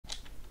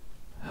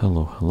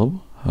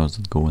Hello, how's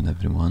it going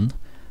everyone?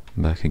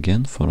 Back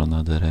again for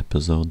another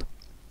episode,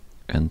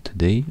 and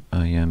today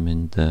I am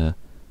in the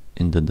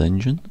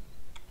dungeon.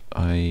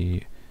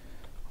 I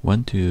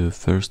want to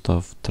first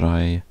off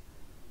try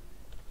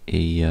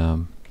a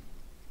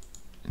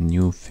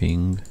new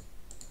thing,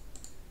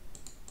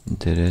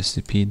 the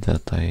recipe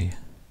that I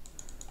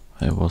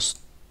was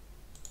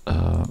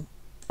oh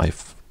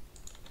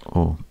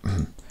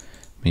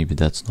maybe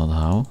that's not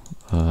how.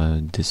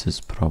 This is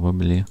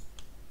probably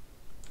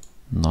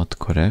not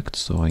correct,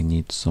 so I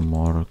need some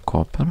more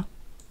copper.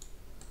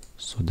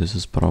 So this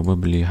is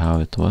probably how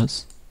it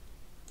was.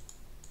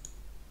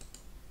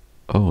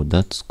 Oh,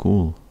 that's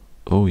cool.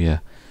 Oh yeah,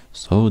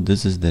 so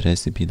this is the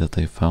recipe that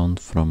I found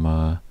from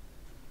a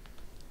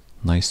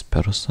nice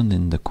person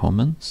in the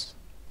comments,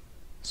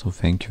 so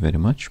thank you very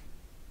much.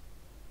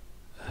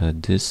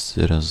 This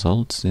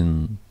results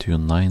into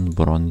 9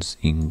 bronze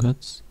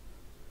ingots.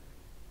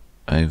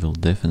 I will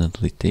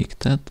definitely take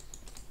that,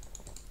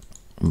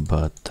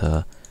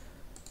 but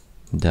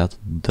that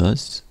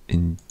does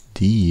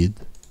indeed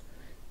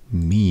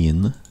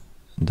mean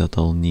that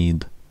I'll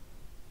need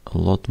a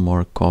lot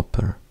more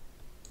copper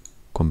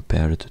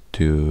compared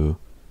to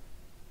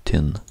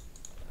tin.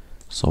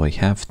 So I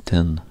have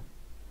 10,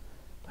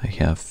 I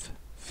have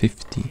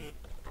 50.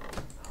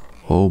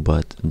 Oh,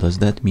 but does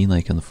that mean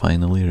I can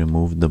finally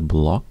remove the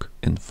block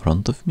in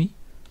front of me?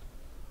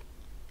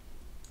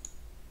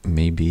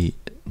 Maybe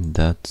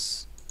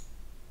that's...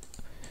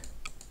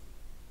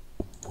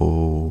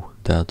 Whoa,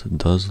 that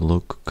does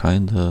look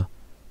kinda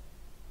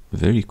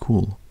very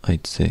cool,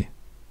 I'd say.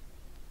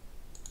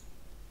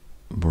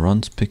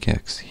 Bronze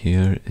pickaxe,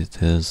 here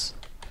it is.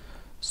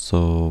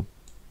 So,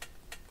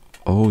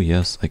 oh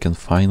yes, I can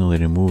finally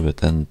remove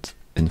it, and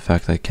in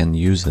fact I can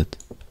use it.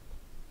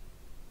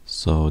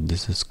 So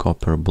this is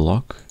copper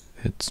block,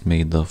 it's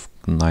made of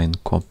 9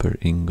 copper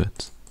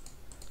ingots.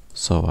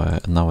 So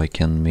now I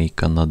can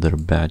make another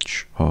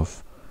batch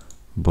of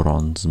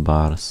bronze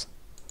bars.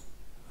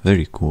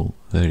 Very cool,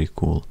 very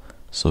cool.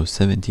 So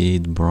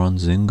 78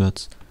 bronze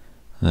ingots.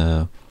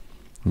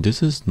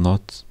 This is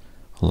not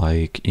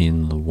like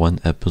in one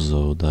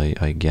episode.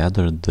 I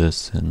gathered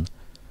this, and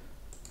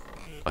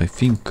I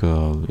think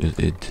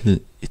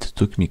it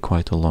took me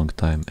quite a long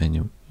time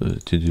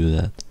to do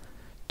that,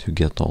 to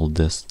get all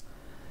this.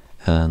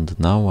 And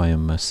now I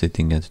am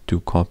sitting at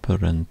 2 copper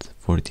and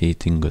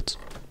 48 ingots.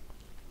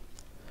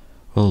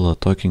 Well,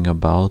 talking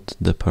about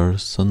the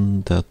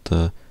person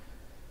that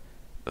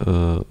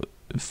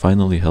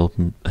finally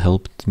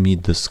helped me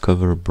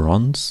discover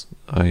bronze,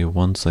 I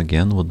once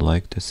again would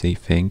like to say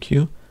thank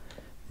you.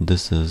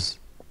 This is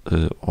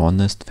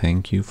honest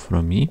thank you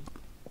from me.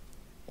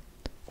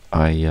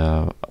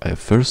 I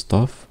first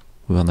off,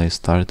 when I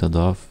started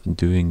off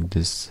doing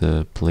this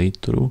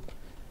playthrough,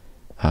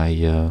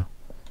 I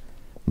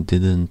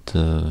didn't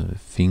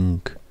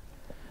think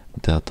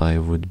that I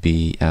would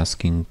be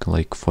asking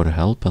like for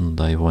help, and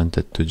I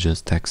wanted to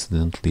just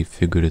accidentally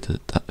figure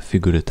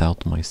it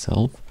out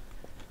myself.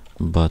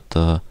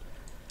 But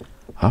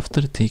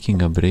after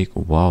taking a break,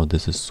 wow,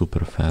 this is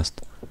super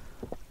fast.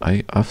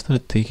 After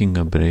taking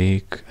a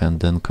break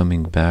and then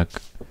coming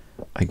back,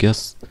 I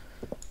guess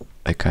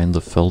I kind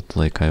of felt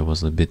like I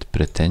was a bit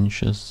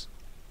pretentious,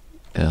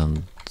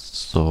 and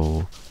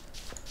so,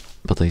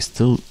 but I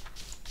still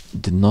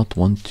did not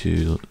want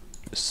to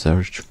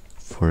search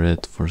for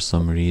it for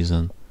some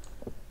reason,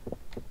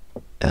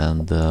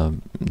 and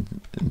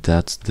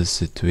that's the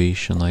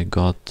situation I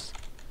got.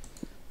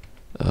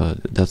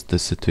 That's the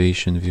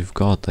situation we've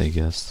got, I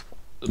guess.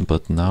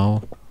 But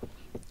now,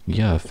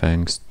 yeah,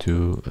 thanks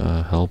to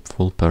a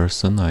helpful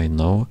person, I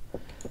know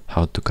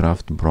how to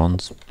craft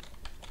bronze,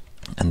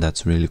 and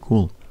that's really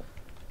cool.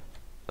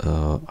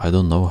 I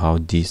don't know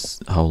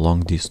how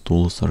long these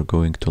tools are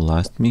going to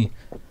last me.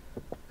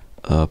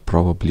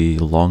 Probably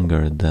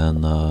longer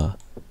than a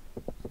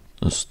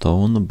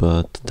stone,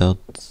 but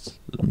that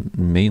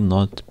may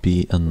not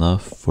be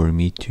enough for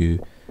me to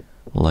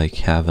like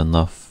have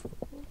enough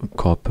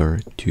copper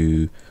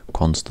to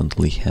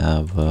constantly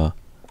have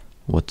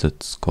what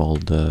it's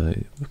called,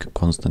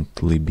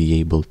 constantly be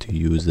able to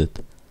use it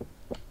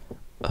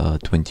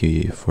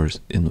 24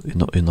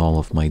 in all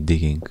of my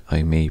digging.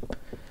 I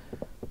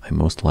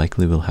most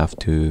likely will have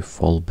to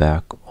fall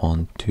back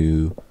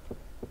onto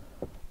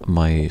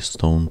my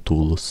stone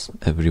tools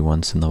every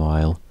once in a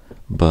while,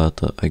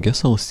 but I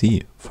guess I'll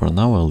see. For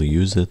now I'll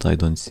use it. I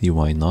don't see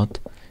why not,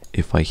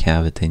 if I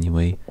have it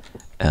anyway.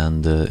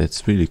 And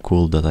it's really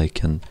cool that I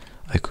could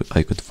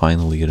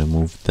finally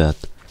remove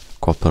that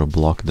copper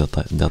block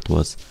that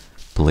was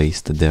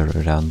placed there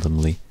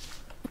randomly.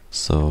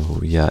 So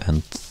yeah,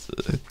 and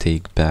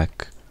take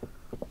back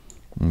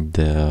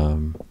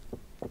the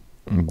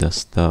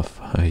stuff.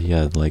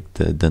 Yeah, like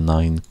the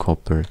 9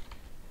 copper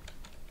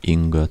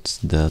ingots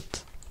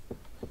that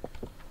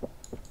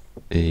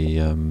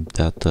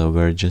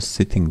were just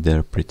sitting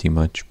there pretty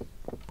much.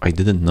 I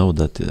didn't know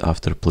that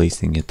after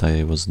placing it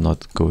I was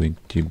not going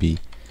to be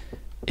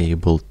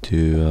able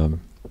to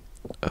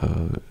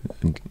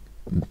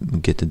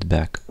get it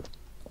back.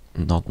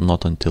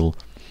 Not until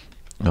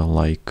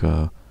like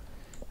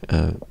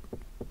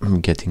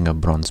getting a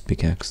bronze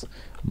pickaxe.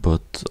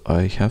 But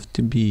I have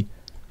to be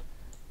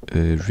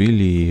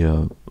really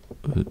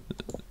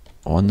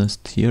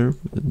honest here.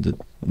 The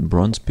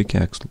bronze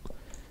pickaxe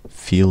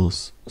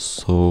feels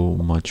so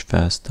much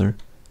faster.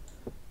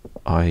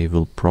 I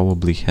will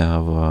probably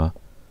have a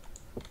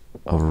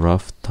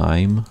rough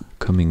time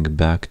coming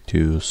back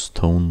to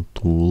stone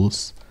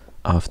tools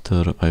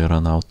after I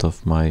run out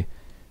of my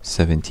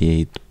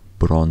 78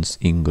 bronze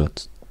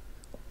ingots.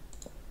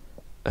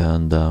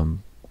 And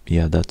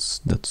yeah,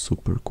 that's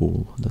super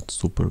cool. That's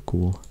super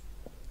cool.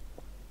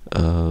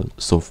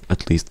 So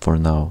at least for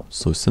now.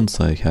 So since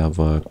I have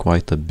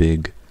quite a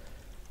big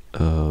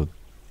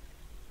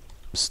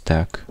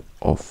stack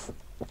of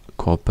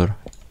copper,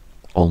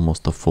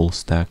 almost a full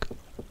stack,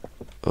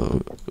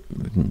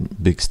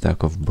 big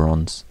stack of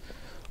bronze,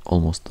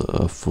 almost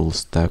a full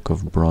stack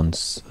of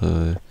bronze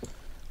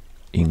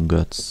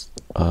ingots,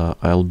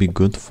 I'll be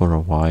good for a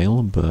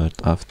while, but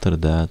after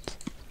that,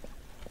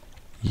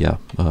 yeah,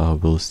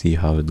 we'll see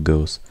how it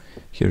goes.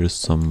 Here is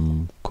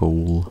some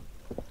coal,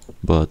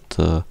 but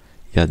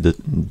yeah,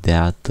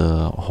 that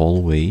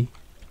hallway,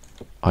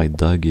 I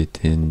dug it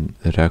in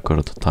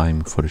record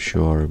time for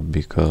sure,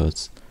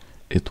 because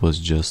it was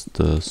just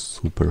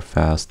super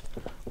fast.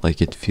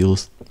 Like, it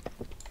feels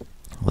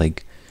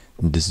like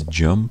this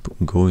jump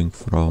going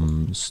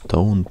from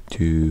stone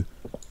to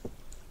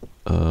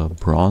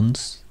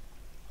bronze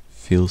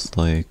feels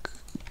like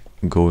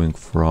going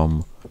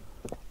from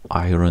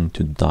iron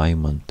to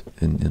diamond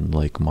in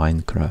like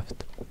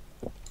Minecraft.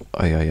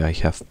 I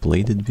have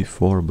played it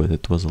before, but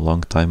it was a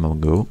long time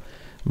ago.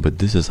 But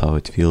this is how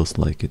it feels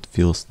like. It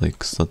feels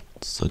like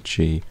such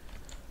a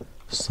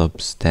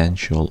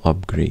substantial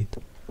upgrade,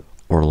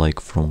 or like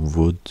from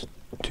wood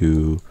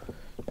to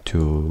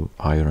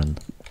iron.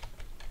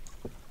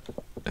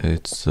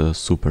 It's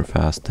super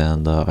fast,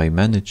 and I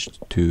managed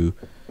to.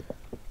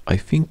 I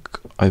think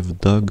I've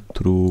dug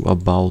through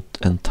about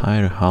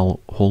entire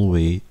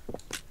hallway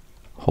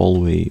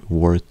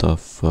worth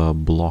of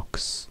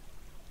blocks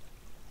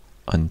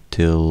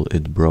until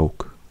it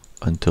broke,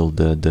 until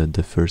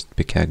the first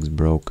pickaxe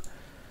broke.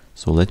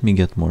 So let me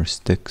get more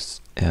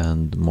sticks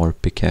and more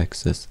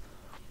pickaxes.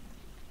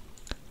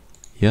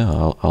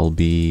 Yeah, I'll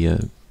be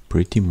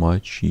pretty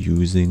much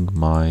using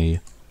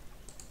my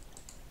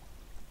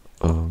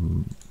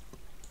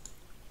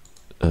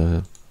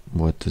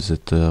what is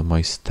it,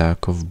 my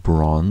stack of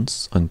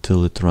bronze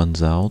until it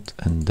runs out,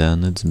 and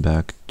then it's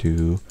back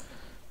to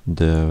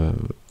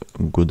the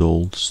good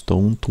old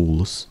stone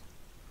tools.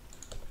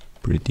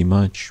 Pretty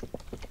much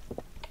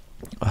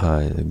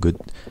good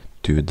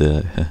to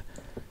the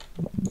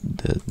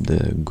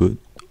the good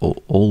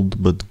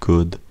old but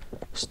good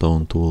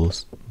stone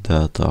tools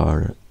that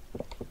are,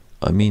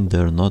 I mean,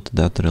 they're not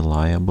that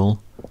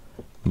reliable,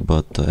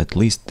 but at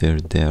least they're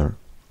there.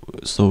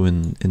 So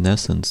in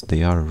essence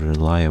they are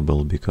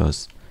reliable,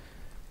 because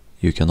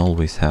you can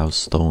always have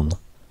stone,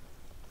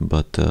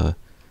 but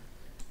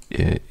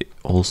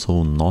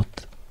also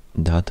not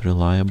that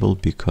reliable,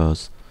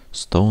 because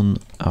stone,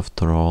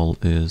 after all,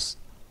 is...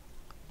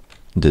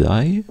 Did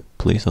I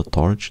place a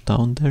torch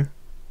down there?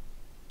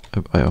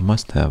 I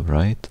must have,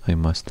 right? I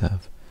must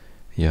have.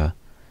 Yeah.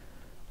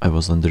 I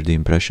was under the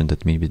impression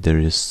that maybe there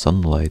is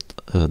sunlight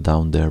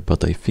down there,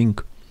 but I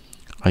think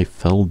I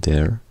fell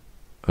there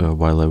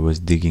while I was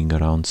digging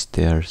around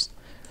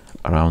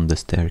the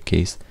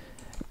staircase,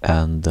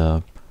 and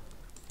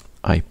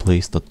I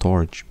placed a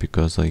torch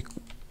because I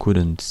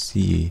couldn't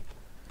see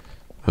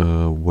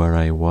where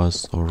I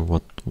was, or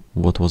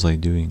what was I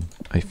doing,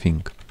 I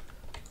think.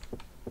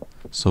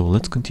 So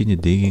let's continue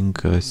digging.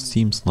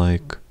 Seems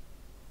like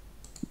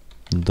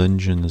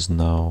dungeon is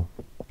now,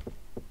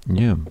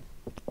 yeah,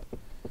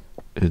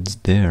 it's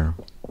there.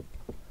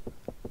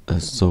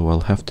 So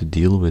I'll have to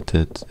deal with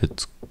it.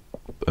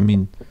 I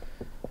mean,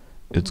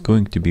 it's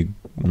going to be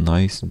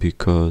nice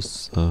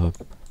because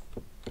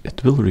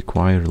it will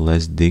require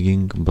less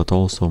digging, but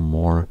also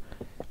more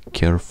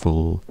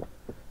careful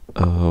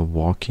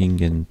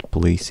walking and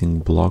placing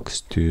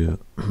blocks to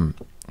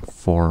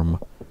form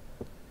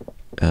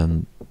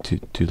and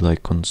to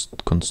like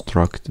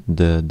construct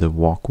the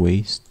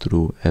walkways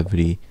through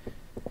every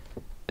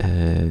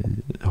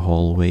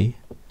hallway.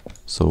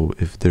 So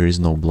if there is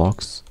no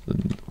blocks,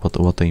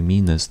 what I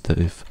mean is that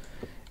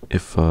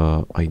if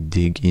I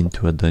dig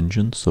into a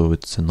dungeon, so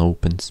it's an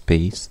open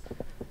space,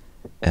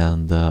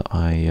 and then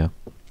I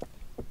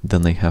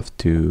have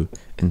to,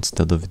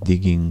 instead of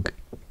digging,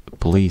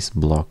 place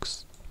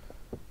blocks,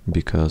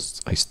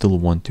 because I still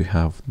want to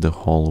have the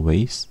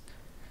hallways.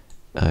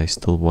 I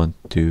still want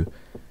to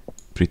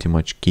pretty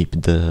much keep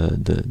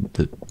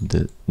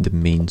the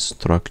main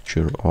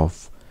structure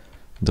of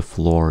the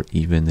floor,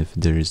 even if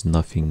there is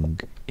nothing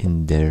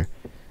in there,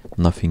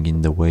 nothing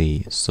in the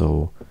way.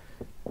 So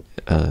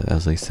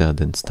as I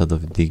said, instead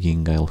of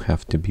digging, I'll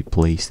have to be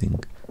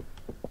placing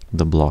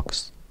the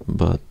blocks.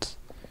 But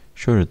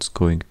sure, it's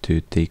going to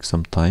take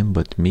some time,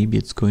 but maybe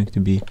it's going to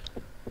be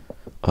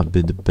a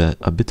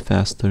bit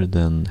faster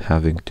than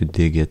having to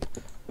dig it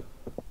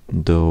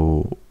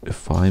Though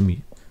if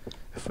I'm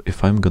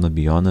gonna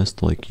be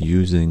honest, like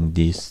using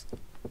these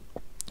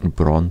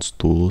bronze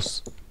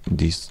tools,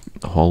 these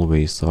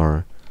hallways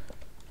are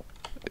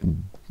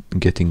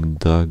getting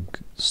dug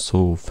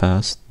so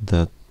fast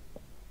that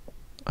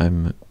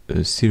I'm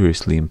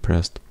seriously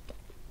impressed.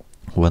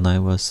 When I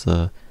was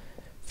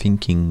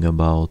thinking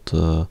about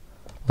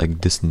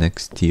like this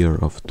next tier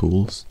of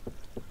tools,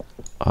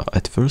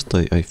 at first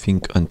I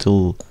think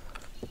until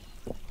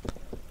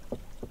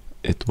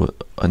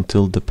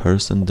the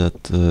person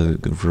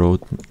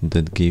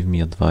that gave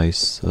me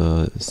advice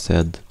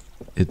said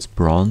it's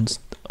bronze,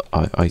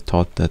 I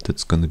thought that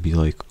it's gonna be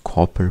like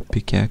copper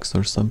pickaxe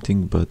or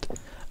something, but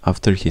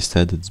after he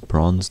said it's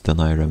bronze, then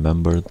I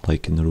remembered,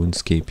 like in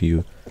RuneScape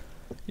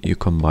you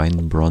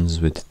combine bronze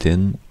with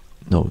tin,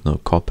 no,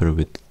 copper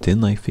with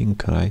tin, I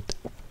think, right?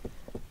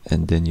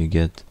 And then you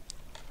get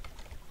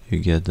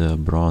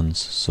bronze.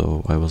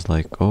 So I was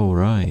like, oh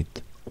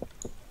right,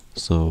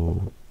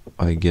 so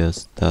I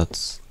guess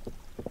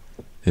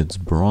it's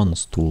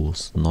bronze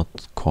tools,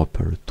 not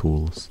copper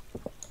tools.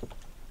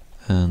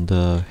 And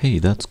hey,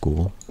 that's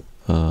cool.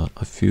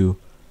 A few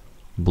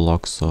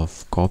blocks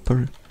of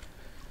copper,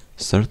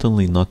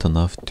 certainly not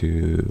enough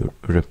to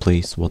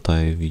replace what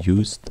I've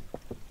used,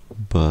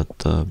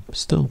 but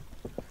still,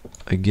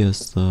 I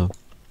guess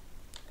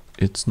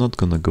it's not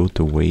gonna go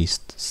to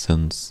waste,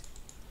 since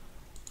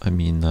I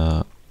mean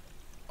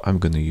I'm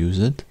gonna use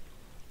it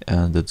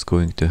and it's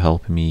going to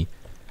help me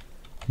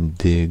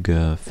dig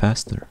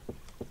faster.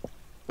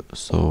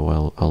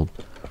 So I'll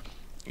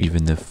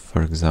even if,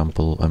 for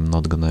example, I'm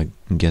not gonna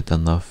get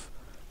enough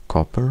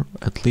copper,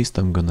 at least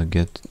I'm gonna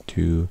get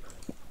to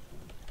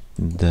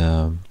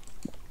the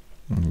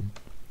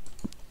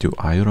to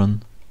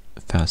iron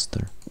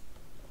faster.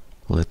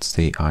 Let's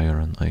say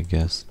iron, I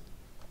guess,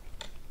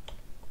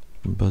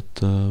 but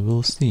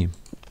we'll see.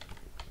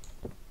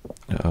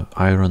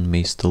 Iron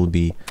may still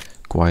be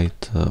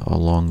quite a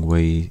long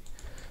way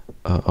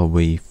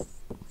away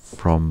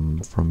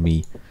from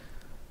me,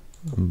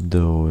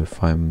 though.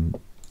 If I'm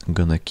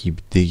gonna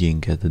keep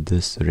digging at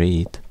this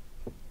rate,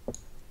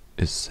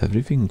 is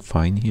everything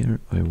fine here,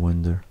 I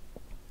wonder?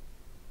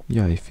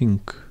 Yeah, I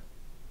think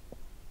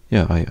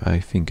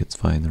it's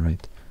fine,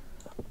 right?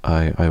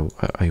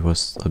 I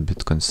was a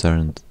bit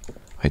concerned.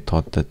 I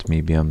thought that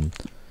maybe I'm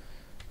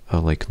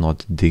like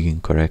not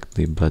digging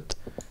correctly, but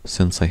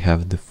since I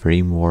have the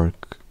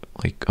framework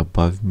like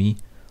above me,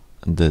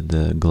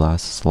 the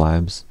glass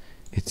slabs,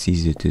 it's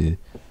easy to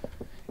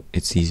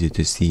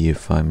see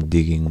if I'm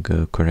digging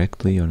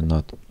correctly or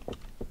not.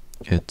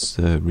 It's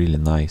really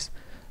nice,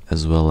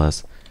 as well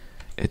as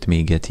it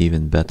may get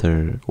even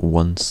better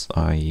once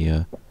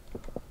I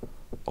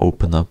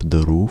open up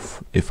the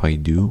roof, if I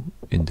do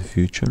in the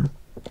future,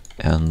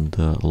 and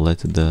let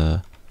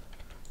the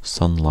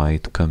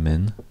sunlight come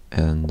in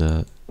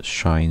and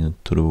shine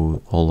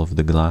through all of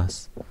the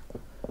glass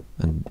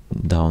and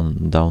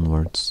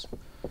downwards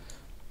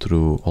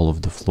through all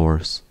of the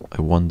floors.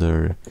 I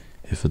wonder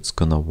if it's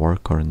gonna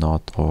work or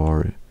not,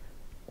 or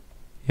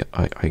yeah,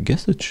 I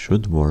guess it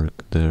should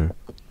work. There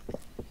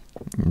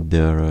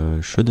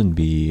shouldn't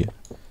be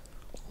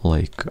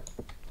like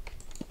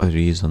a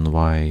reason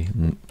why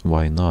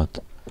not,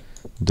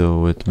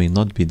 though it may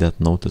not be that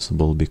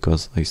noticeable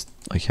because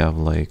I have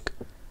like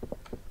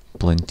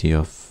plenty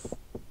of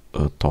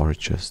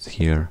torches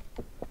here,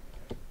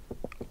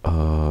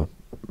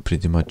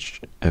 pretty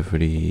much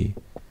every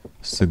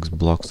 6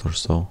 blocks or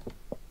so.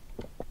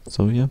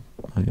 So yeah,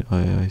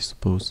 I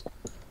suppose.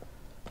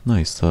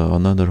 Nice,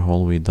 another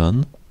hallway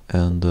done,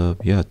 and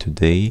yeah,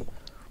 today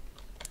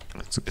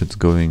it's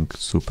going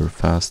super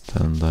fast,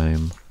 and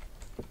I'm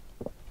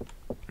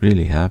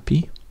really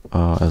happy,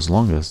 as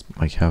long as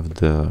I have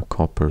the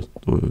copper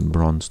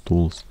bronze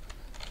tools.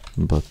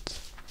 But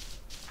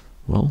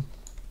well,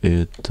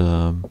 it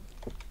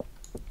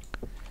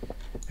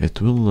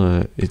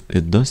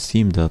does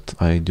seem that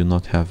I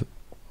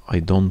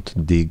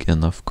don't dig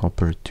enough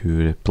copper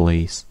to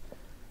replace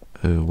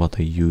what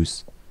I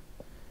use.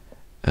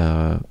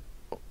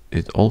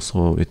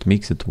 It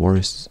makes it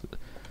worse,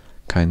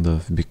 kind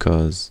of,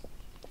 because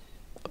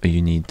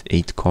you need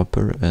 8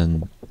 copper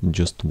and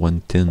just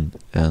 1 tin,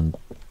 and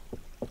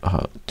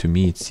to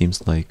me it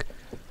seems like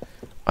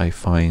I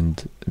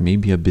find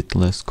maybe a bit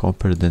less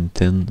copper than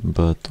tin,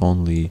 but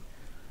only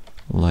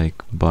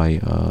like by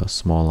a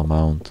small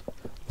amount.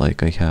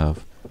 Like I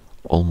have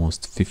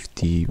almost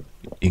 50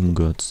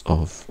 ingots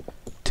of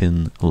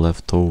tin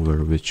left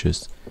over, which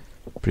is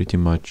pretty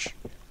much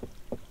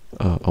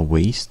a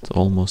waste,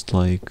 almost,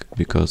 like,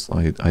 because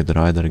I'd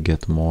rather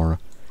get more,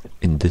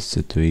 in this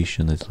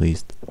situation at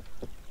least,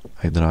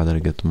 I'd rather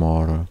get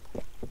more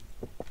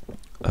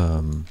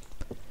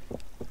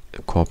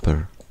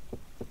copper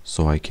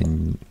so I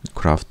can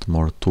craft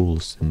more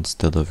tools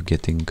instead of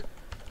getting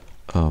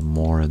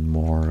more and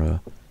more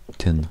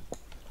tin.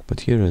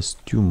 But here is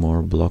 2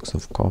 more blocks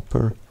of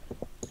copper.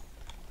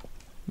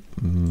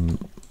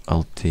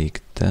 I'll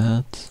take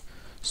that.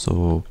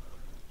 So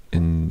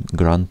in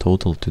grand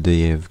total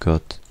today I've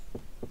got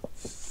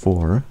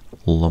 4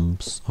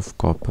 lumps of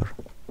copper.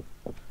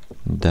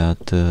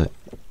 that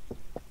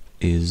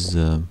is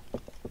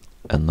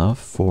enough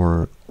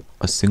for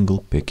a single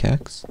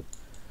pickaxe.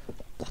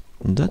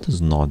 That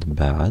is not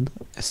bad.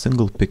 A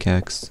single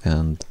pickaxe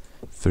and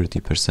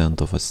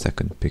 30% of a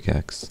second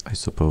pickaxe, I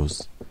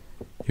suppose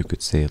you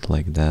could say it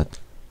like that.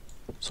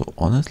 So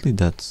honestly,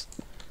 that's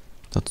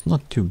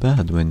not too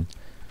bad. When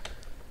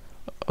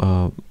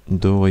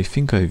though I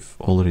think I've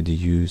already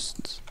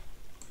used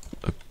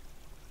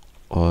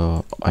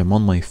I'm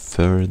on my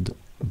third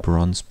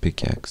bronze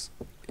pickaxe,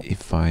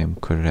 if I am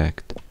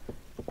correct,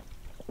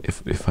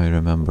 if I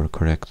remember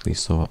correctly.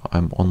 So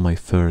I'm on my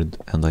third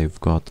and I've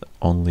got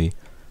only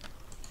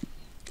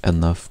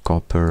enough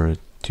copper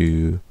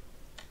to...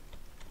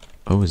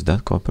 Oh, is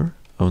that copper?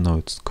 Oh no,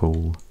 it's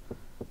coal.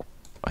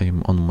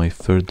 I'm on my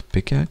third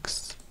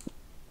pickaxe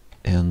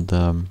and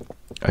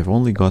I've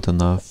only got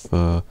enough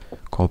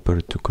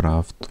copper to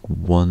craft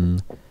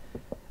one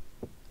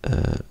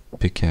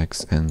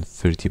pickaxe and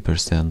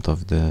 30%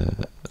 of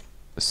the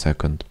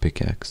second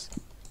pickaxe.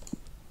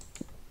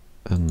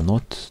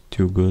 Not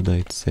too good,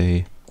 I'd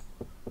say,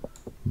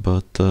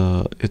 but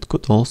it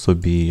could also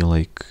be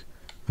like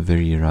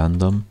very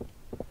random,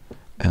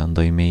 and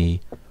I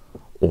may,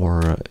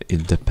 or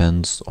it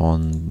depends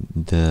on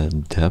the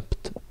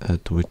depth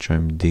at which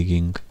I'm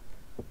digging,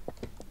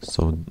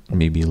 so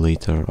maybe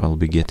later I'll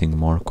be getting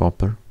more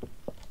copper.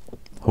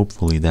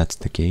 Hopefully that's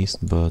the case,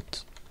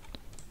 but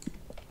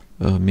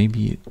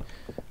maybe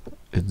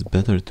it's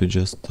better to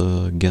just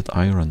get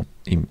iron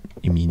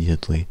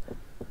immediately.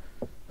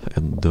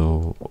 And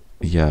though,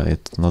 yeah,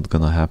 it's not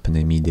gonna happen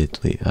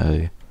immediately.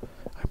 I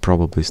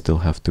probably still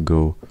have to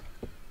go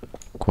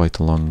quite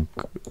a long...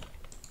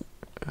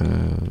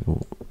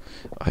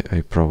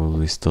 I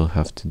probably still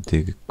have to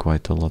dig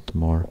quite a lot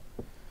more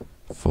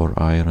for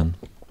iron.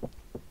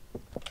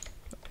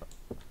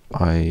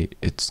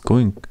 It's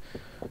going...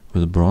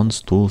 With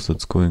bronze tools,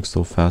 it's going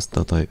so fast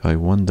that I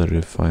wonder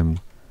if I'm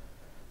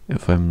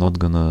not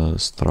gonna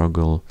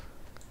struggle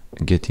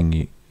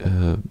getting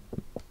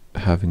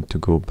having to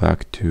go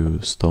back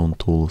to stone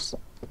tools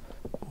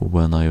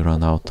when I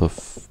run out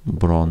of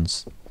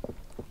bronze.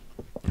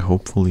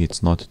 Hopefully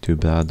it's not too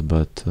bad,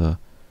 but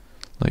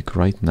like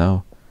right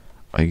now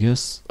I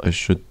guess I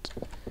should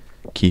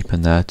keep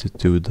an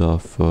attitude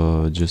of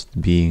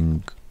just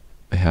being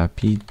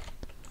happy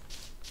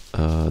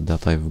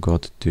that I've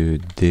got to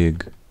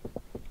dig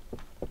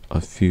a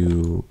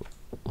few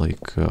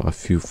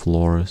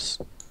floors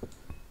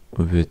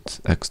with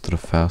extra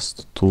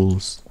fast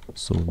tools,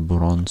 so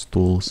bronze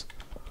tools,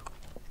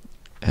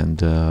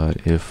 and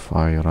if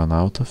I run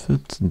out of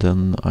it,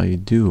 then I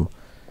do.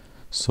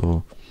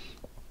 So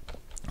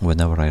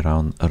whenever I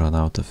run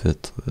out of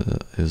it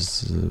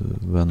is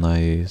when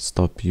I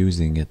stop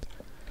using it.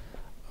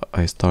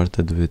 I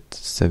started with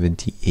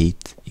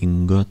 78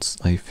 ingots,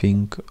 I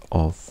think,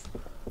 of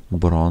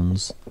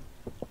bronze.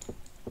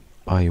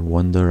 I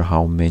wonder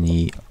how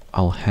many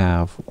I'll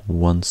have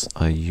once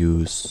I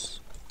use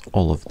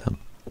all of them.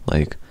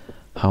 Like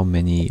how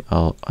many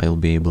I'll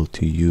be able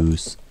to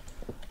use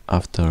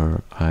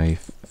after I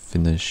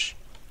finish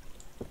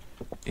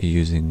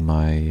using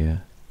my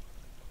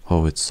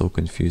oh, it's so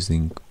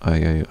confusing.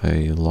 I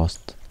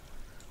lost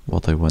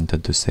what I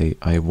wanted to say.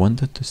 I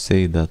wanted to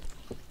say that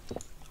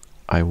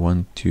I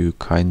want to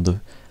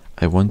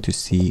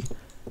see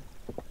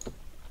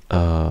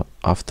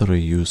after I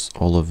use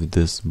all of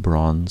this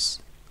bronze,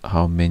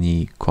 how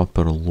many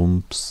copper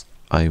lumps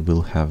I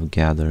will have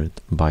gathered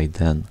by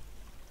then.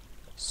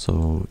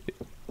 So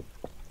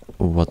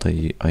what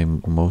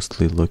I'm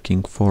mostly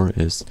looking for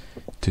is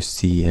to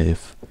see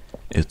if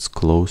it's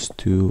close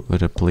to a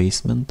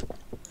replacement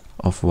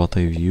of what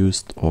I've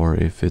used, or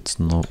if it's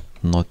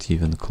not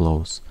even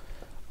close.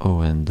 Oh,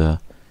 and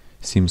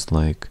seems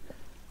like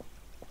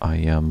I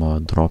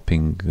am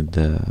dropping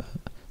the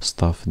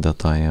stuff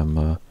that I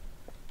am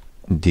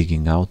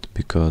digging out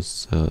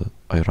because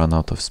I run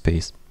out of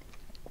space.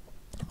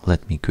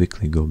 Let me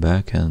quickly go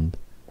back and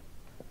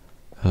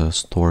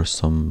store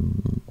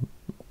some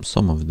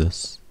of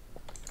this.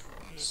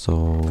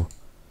 So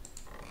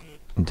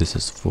this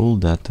is full.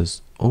 That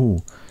is...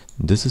 oh,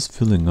 this is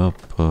filling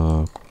up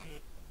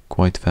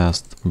quite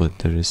fast, but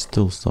there is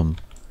still some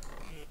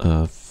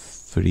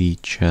free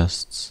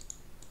chests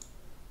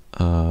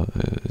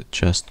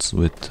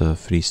with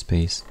free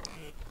space.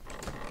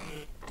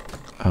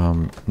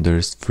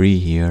 There's 3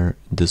 here,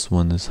 this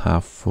one is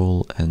half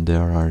full, and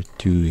there are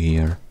 2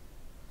 here.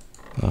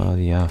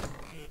 Yeah,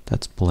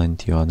 that's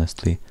plenty,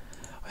 honestly.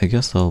 I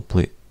guess I'll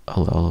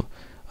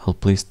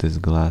place this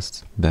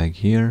glass bag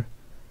here,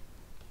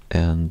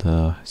 and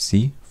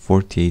see,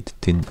 48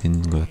 tin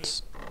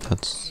ingots.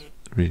 That's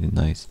really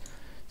nice.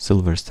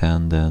 Silver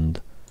sand,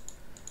 and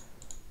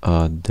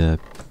the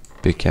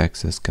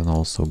pickaxes can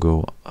also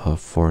go.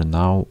 For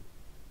now,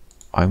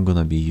 I'm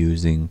gonna be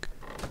using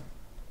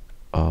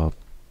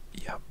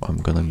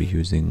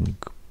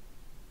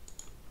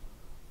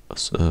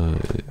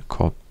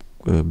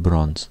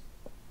bronze.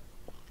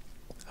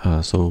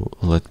 So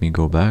let me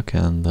go back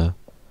and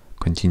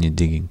continue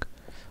digging.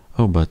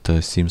 Oh, but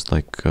seems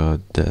like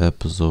the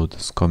episode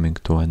is coming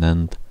to an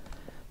end,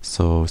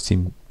 so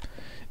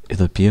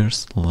it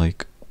appears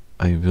like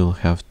I will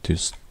have to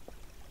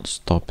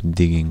stop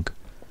digging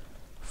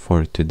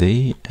for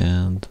today,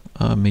 and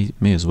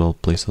may as well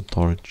place a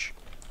torch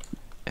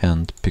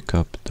and pick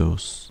up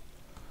those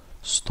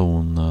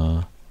stone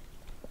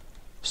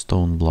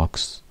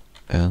blocks.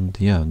 And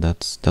yeah,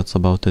 that's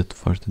about it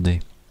for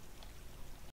today.